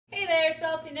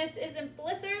saltiness isn't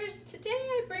blisters. Today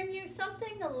I bring you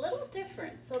something a little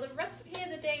different. So the recipe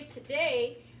of the day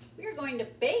today, we are going to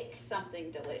bake something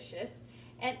delicious,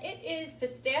 and it is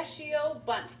pistachio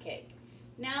bundt cake.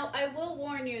 Now I will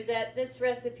warn you that this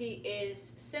recipe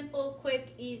is simple,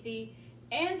 quick, easy,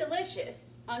 and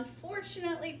delicious.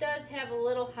 Unfortunately, does have a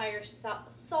little higher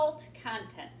salt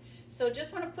content. So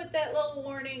just want to put that little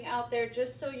warning out there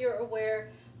just so you're aware.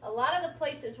 A lot of the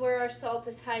places where our salt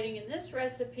is hiding in this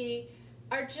recipe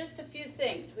are just a few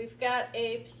things. We've got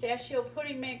a pistachio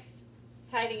pudding mix,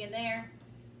 it's hiding in there.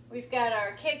 We've got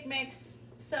our cake mix,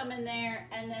 some in there,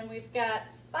 and then we've got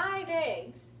 5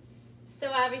 eggs. So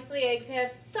obviously eggs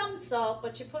have some salt,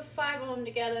 but you put 5 of them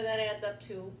together, that adds up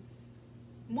to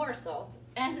more salt.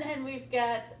 And then we've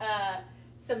got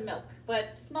some milk,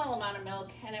 but small amount of milk,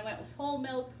 and I went with whole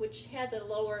milk, which has a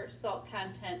lower salt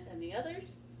content than the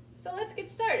others. So let's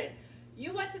get started.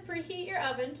 You want to preheat your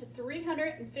oven to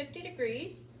 350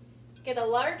 degrees. Get a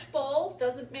large bowl,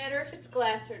 doesn't matter if it's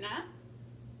glass or not.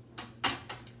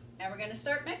 And we're going to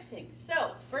start mixing.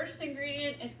 So first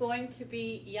ingredient is going to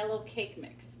be yellow cake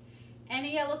mix.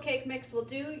 Any yellow cake mix will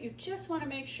do. You just want to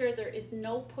make sure there is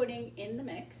no pudding in the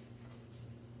mix.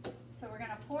 So we're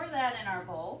going to pour that in our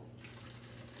bowl.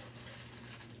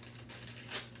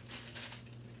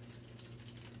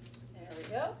 There we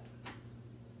go.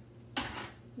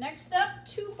 Next up,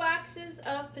 2 boxes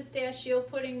of pistachio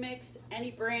pudding mix. Any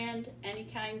brand, any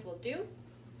kind will do.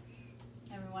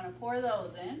 And we want to pour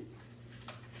those in.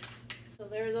 So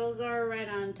there those are right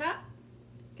on top.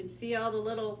 You can see all the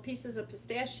little pieces of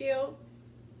pistachio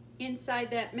inside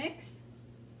that mix.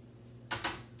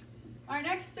 Our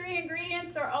next 3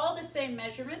 ingredients are all the same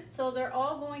measurement, so they're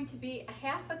all going to be a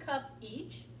half a cup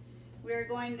each. We're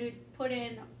going to put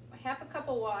in half a cup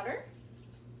of water.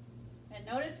 And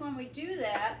notice when we do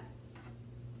that,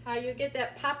 how you get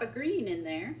that pop of green in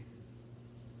there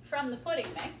from the pudding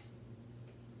mix.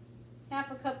 Half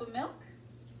a cup of milk.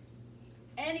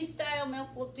 Any style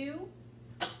milk will do.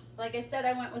 Like I said,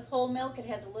 I went with whole milk. It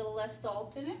has a little less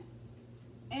salt in it.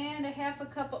 And a half a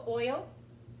cup of oil.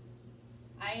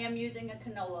 I am using a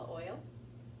canola oil.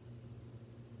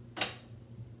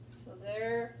 So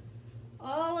there,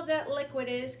 all of that liquid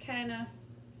is kind of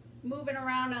moving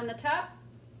around on the top.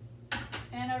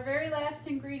 And our very last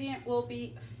ingredient will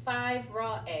be 5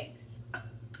 raw eggs. I'm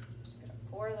going to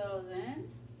pour those in.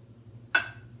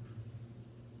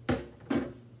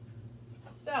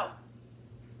 So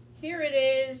here it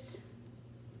is,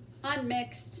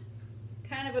 unmixed.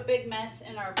 Kind of a big mess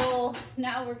in our bowl.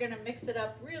 Now we're going to mix it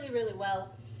up really, really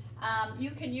well.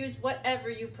 You can use whatever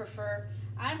you prefer.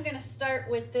 I'm going to start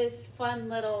with this fun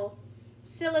little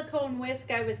silicone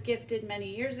whisk I was gifted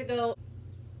many years ago.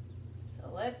 So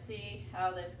let's see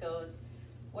how this goes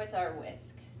with our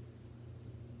whisk.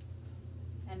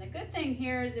 And the good thing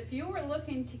here is if you were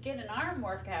looking to get an arm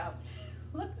workout,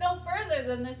 look no further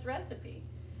than this recipe,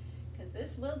 because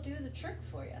this will do the trick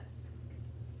for you.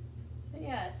 So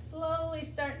yeah, slowly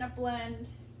starting to blend.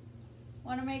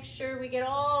 Want to make sure we get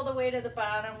all the way to the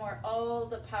bottom where all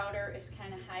the powder is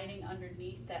kind of hiding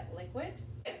underneath that liquid.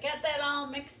 Got that all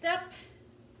mixed up.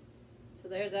 So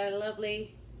there's our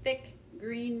lovely thick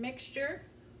green mixture.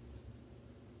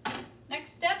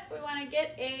 Next step, we want to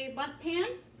get a bundt pan,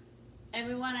 and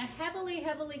we want to heavily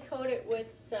coat it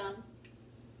with some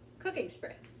cooking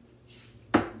spray.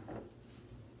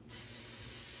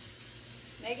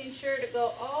 Making sure to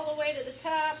go all the way to the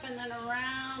top and then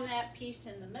around that piece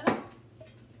in the middle.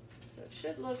 So it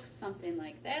should look something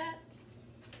like that.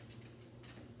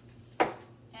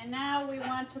 And now we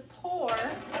want to pour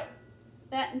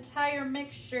that entire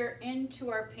mixture into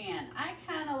our pan. I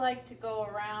kind of like to go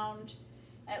around,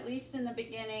 at least in the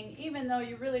beginning, even though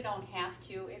you really don't have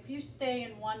to. If you stay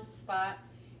in one spot,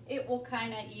 it will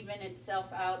kind of even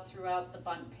itself out throughout the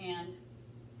bundt pan.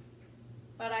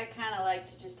 But I kind of like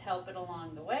to just help it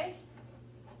along the way.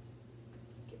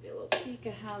 Give you a little peek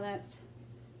of how that's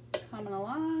coming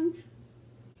along.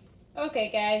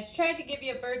 Okay guys, tried to give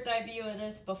you a bird's eye view of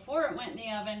this before it went in the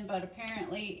oven, but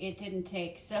apparently it didn't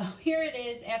take. So here it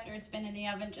is after it's been in the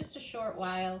oven just a short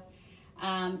while.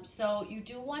 So you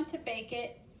do want to bake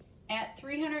it at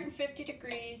 350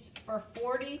 degrees for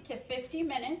 40 to 50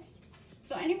 minutes.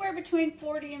 So anywhere between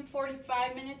 40 and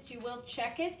 45 minutes, you will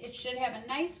check it. It should have a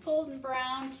nice golden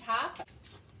brown top.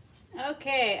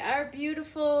 Okay, our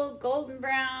beautiful golden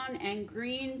brown and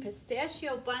green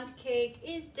pistachio bundt cake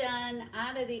is done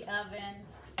out of the oven.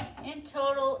 In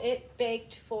total, it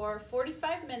baked for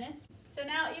 45 minutes. So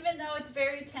now, even though it's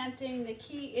very tempting, the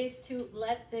key is to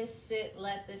let this sit,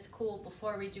 let this cool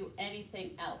before we do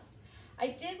anything else. I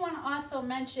did want to also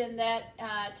mention that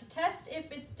to test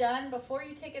if it's done before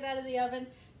you take it out of the oven,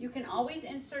 you can always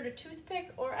insert a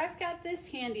toothpick, or I've got this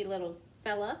handy little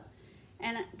fella,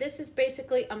 and this is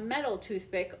basically a metal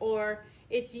toothpick, or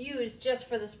it's used just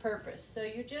for this purpose. So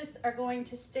you just are going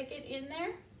to stick it in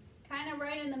there, kind of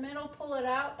right in the middle, pull it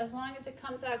out. As long as it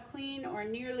comes out clean or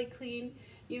nearly clean,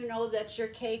 you know that your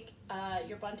cake,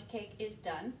 your Bundt cake is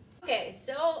done. Okay,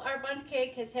 so our Bundt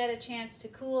cake has had a chance to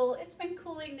cool. It's been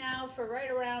cooling now for right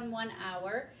around 1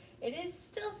 hour. It is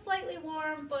still slightly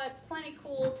warm, but plenty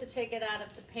cool to take it out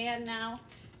of the pan now.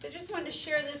 So just wanted to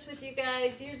share this with you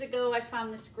guys. Years ago, I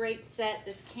found this great set.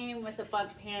 This came with a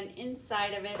Bundt pan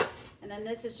inside of it, and then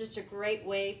this is just a great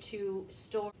way to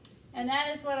store. And that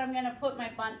is what I'm gonna put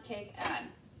my Bundt cake on.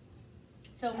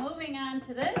 So moving on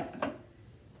to this,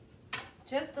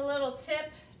 just a little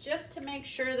tip, just to make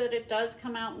sure that it does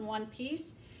come out in one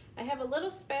piece. I have a little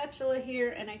spatula here,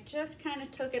 and I just kind of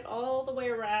took it all the way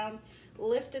around,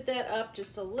 lifted that up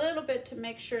just a little bit to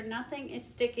make sure nothing is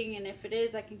sticking, and if it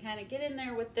is, I can kind of get in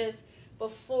there with this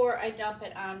before I dump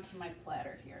it onto my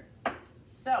platter here.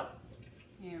 So,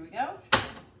 here we go,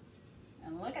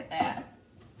 and look at that.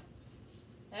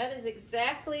 That is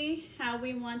exactly how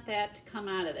we want that to come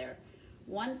out of there.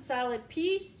 One solid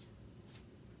piece,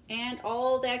 and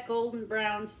all that golden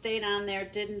brown stayed on there,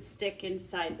 didn't stick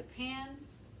inside the pan.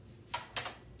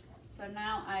 So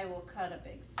now I will cut a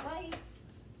big slice.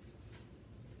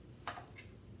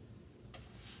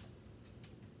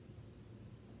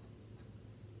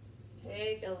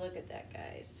 Take a look at that,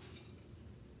 guys.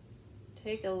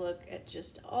 Take a look at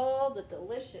just all the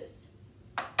delicious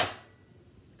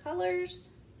colors.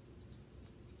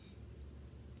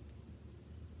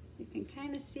 You can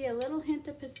kind of see a little hint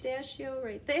of pistachio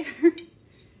right there.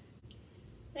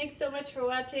 Thanks so much for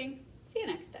watching. See you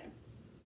next time.